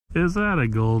Is that a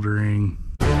gold ring?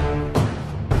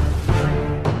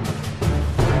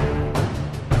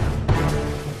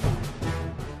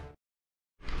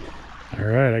 All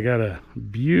right, I got a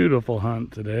beautiful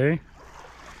hunt today.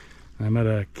 I'm at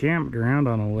a campground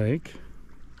on a lake.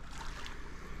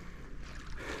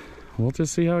 We'll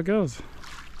just see how it goes.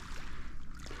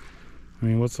 I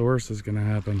mean, what's the worst that's gonna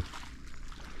happen?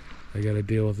 I gotta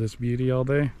deal with this beauty all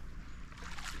day.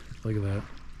 Look at that.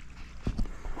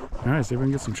 All right, see if we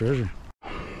can get some treasure.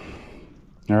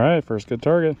 All right, first good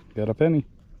target. Got a penny.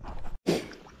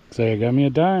 Say I got me a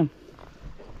dime.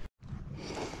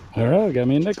 All right, got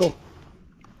me a nickel.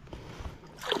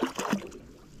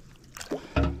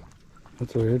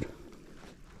 That's weird.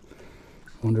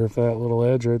 Wonder if that little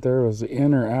edge right there was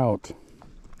in or out.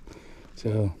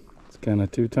 So it's kind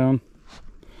of two-tone.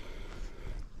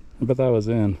 I bet that was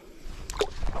in.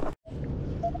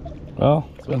 Well,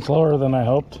 it's been slower than I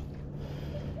hoped.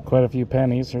 Quite a few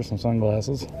pennies. Here's some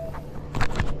sunglasses.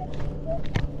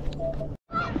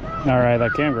 Alright,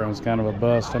 that campground's kind of a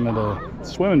bust. I'm at a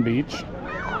swimming beach.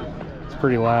 It's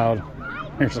pretty loud.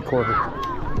 Here's a quarter.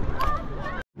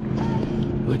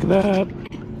 Look at that.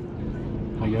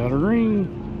 I got a ring.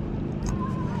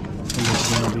 I think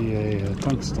it's going to be a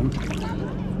tungsten.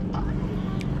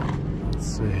 Let's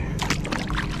see.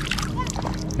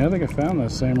 Yeah, I think I found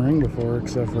that same ring before,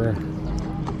 except for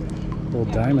little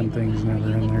diamond things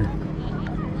never in there.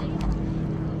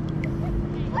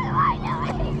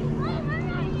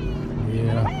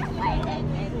 Yeah.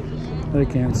 They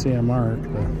can't see a mark,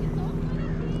 but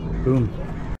boom.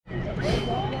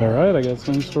 Alright, I got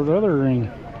some sort of other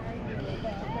ring.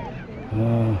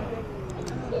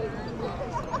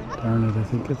 Darn it, I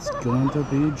think it's going to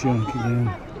be junk again.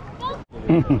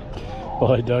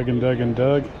 Well, I dug and dug and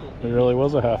dug. It really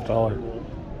was a $50.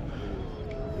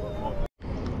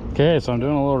 Okay, so I'm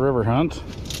doing a little river hunt.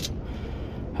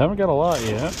 Haven't got a lot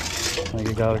yet. I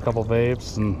got a couple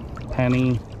vapes and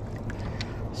penny,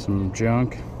 some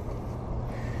junk.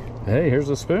 Hey, here's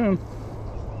a spoon.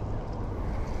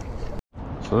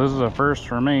 So this is a first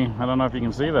for me. I don't know if you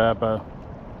can see that, but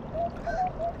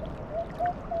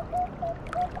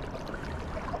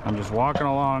I'm just walking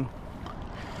along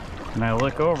and I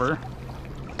look over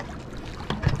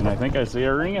and I think I see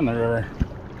a ring in the river.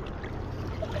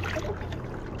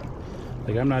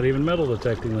 Like, I'm not even metal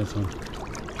detecting this one.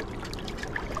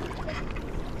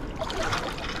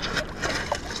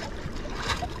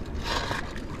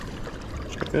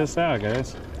 Check this out,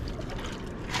 guys.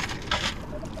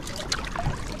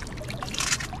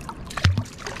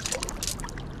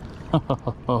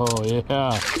 Oh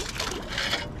yeah,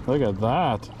 look at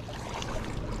that.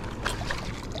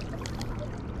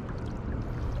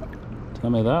 Tell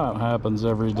me that happens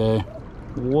every day.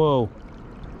 Whoa,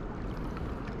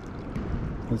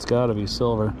 it's gotta be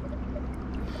silver.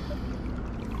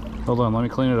 Hold on, let me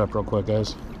clean it up real quick,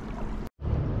 guys.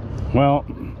 Well,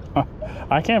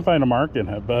 I can't find a mark in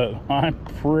it, but I'm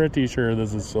pretty sure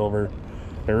this is silver.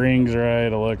 The ring's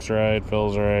right, it looks right,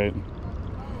 feels right.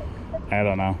 I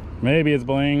don't know. Maybe it's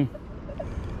bling,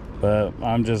 but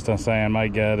I'm just saying my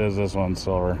gut is this one's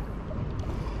silver.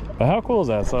 But how cool is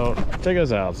that? So check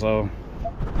this out. So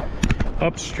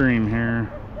upstream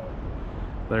here,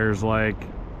 there's like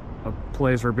a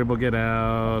place where people get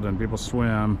out and people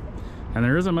swim, and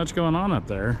there isn't much going on up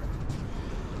there.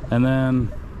 And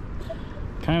then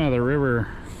kind of the river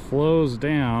flows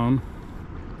down,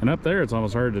 and up there it's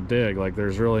almost hard to dig. Like,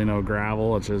 there's really no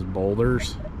gravel, it's just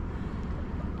boulders.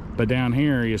 But down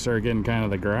here you start getting kind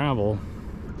of the gravel,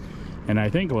 and I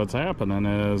think what's happening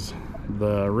is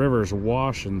the river's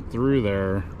washing through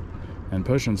there and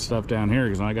pushing stuff down here,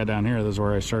 because when I got down here, this is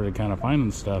where I started kind of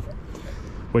finding stuff,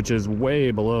 which is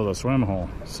way below the swim hole.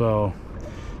 So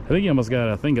I think you almost got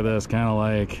to think of this kind of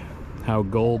like how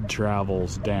gold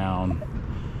travels down,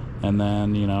 and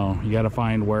then, you know, you got to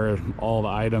find where all the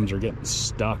items are getting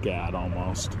stuck at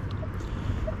almost.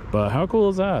 But how cool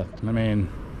is that? I mean,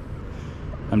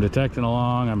 I'm detecting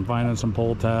along, I'm finding some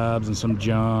pull tabs and some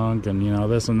junk and, you know,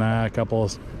 this and that, a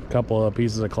couple of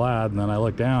pieces of clad, and then I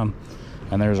look down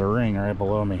and there's a ring right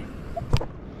below me.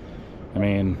 I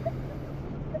mean,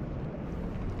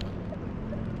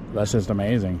 that's just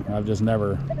amazing. I've just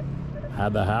never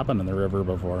had that happen in the river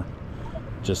before.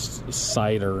 Just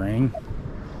sight a ring.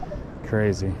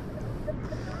 Crazy.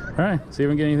 All right, see if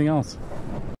we can get anything else.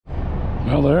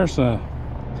 Well, there's a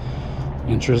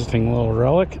interesting little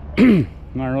relic.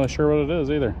 Not really sure what it is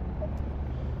either.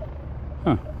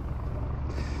 Huh.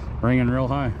 Ringing real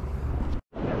high.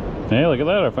 Hey, look at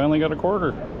that. I finally got a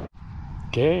quarter.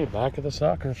 Okay, back at the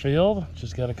soccer field.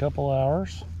 Just got a couple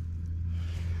hours.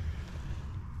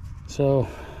 So,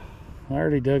 I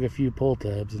already dug a few pull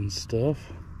tabs and stuff.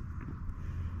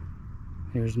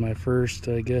 Here's my first,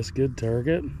 I guess, good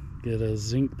target. Get a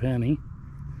zinc penny.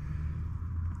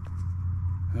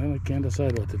 Well, I can't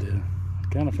decide what to do. I'm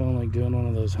kind of feeling like doing one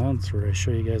of those hunts where I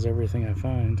show you guys everything I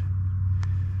find,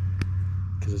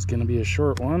 because it's going to be a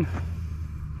short one.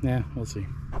 Yeah, we'll see.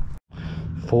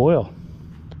 Foil.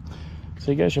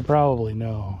 So you guys should probably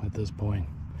know at this point,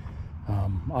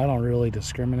 I don't really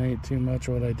discriminate too much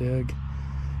what I dig.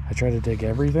 I try to dig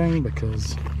everything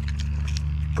because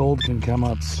gold can come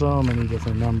up so many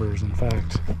different numbers. In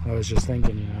fact, I was just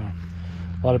thinking, you know,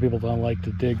 a lot of people don't like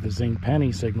to dig the zinc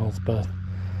penny signals, but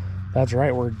that's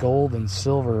right where gold and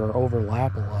silver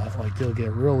overlap a lot. Like you'll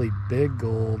get really big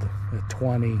gold at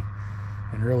 20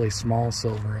 and really small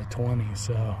silver at 20.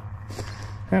 So,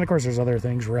 and of course there's other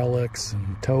things, relics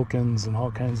and tokens and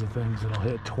all kinds of things that'll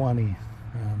hit 20.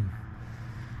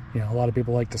 You know, a lot of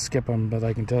people like to skip them, but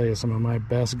I can tell you some of my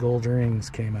best gold rings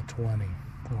came at 20,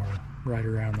 or right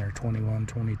around there, 21,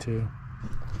 22.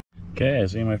 Okay, I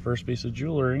see my first piece of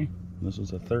jewelry. This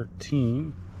was a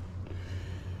 13.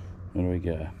 What do we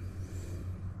got?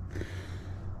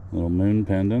 Little moon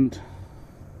pendant.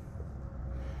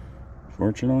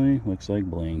 Fortunately, looks like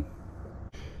bling.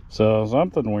 So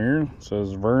something weird. It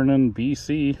says Vernon,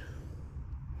 BC.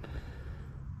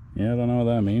 Yeah, I don't know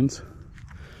what that means.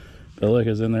 But look,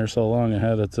 it's in there so long it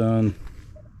had its own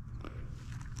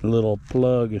little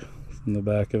plug in the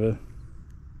back of it.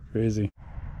 Crazy.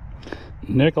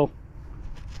 Nickel.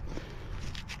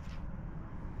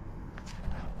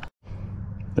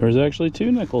 There was actually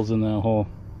 2 nickels in that hole.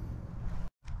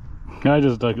 I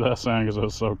just dug that sound because it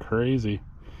was so crazy.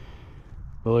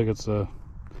 But look, it's a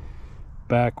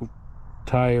back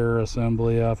tire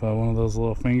assembly off of one of those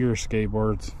little finger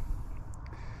skateboards.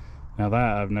 Now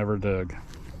that I've never dug.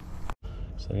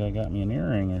 Looks like I got me an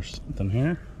earring or something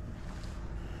here.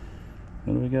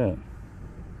 What do we got?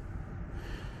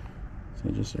 Is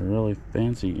it just a really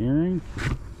fancy earring?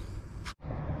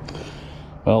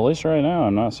 Well, at least right now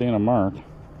I'm not seeing a mark.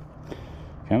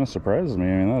 Kind of surprises me.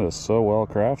 I mean, that is so well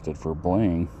crafted for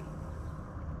bling.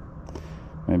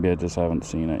 Maybe I just haven't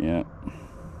seen it yet.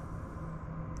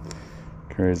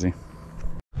 Crazy.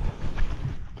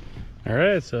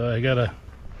 Alright, so I got a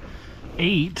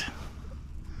 8.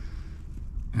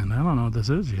 And I don't know what this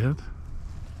is yet.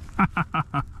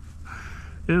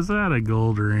 Is that a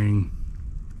gold ring?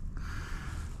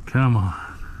 Come on.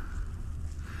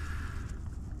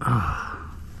 Oh.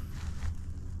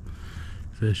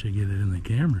 So I should get it in the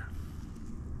camera.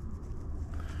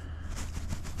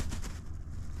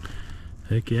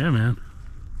 Heck yeah, man.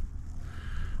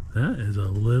 That is a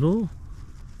little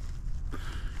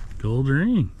gold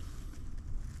ring.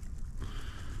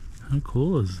 How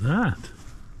cool is that?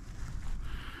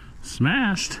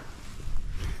 Smashed.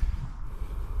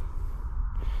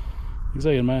 Looks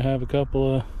like it might have a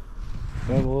couple of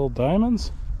little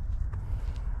diamonds.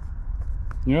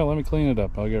 You know, let me clean it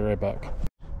up. I'll get right back.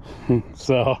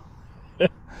 So,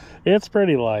 it's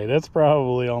pretty light. It's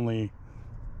probably only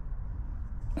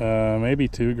maybe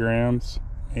 2 grams,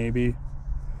 maybe.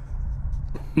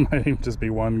 Might even just be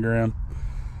 1 gram.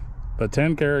 But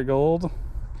 10 karat gold.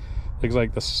 Looks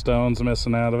like the stone's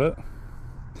missing out of it.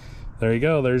 There you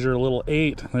go. There's your little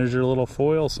 8. There's your little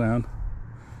foil sound.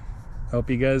 Hope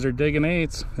you guys are digging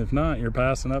 8s. If not, you're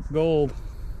passing up gold.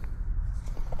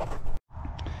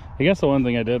 I guess the one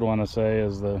thing I did want to say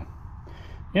is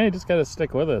yeah, you just got to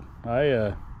stick with it.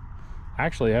 I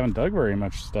actually haven't dug very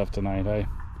much stuff tonight. I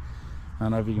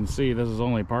don't know if you can see, this is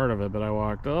only part of it, but I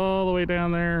walked all the way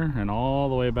down there and all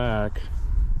the way back.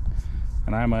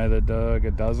 And I might have dug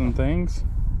a dozen things.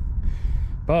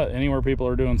 But anywhere people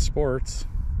are doing sports,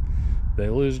 they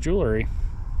lose jewelry.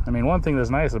 I mean, one thing that's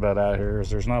nice about out here is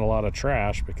there's not a lot of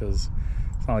trash because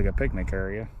it's not like a picnic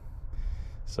area.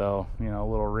 So, you know, a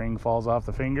little ring falls off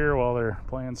the finger while they're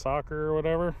playing soccer or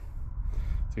whatever.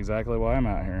 That's exactly why I'm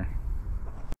out here.